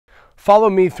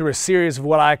follow me through a series of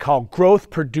what I call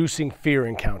growth-producing fear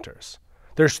encounters.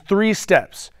 There's 3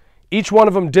 steps, each one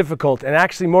of them difficult and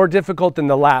actually more difficult than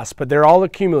the last, but they're all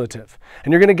accumulative.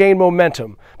 And you're going to gain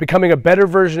momentum, becoming a better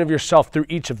version of yourself through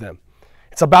each of them.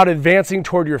 It's about advancing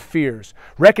toward your fears,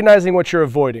 recognizing what you're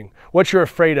avoiding, what you're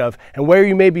afraid of, and where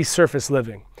you may be surface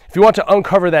living. If you want to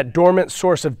uncover that dormant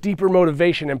source of deeper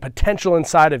motivation and potential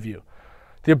inside of you,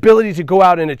 the ability to go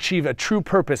out and achieve a true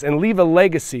purpose and leave a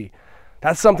legacy,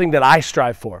 that's something that I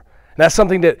strive for. And that's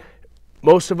something that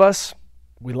most of us,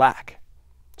 we lack.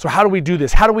 So how do we do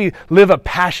this? How do we live a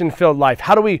passion-filled life?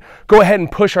 How do we go ahead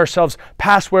and push ourselves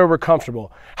past where we're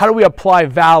comfortable? How do we apply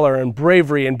valor and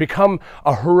bravery and become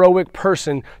a heroic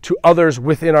person to others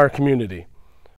within our community?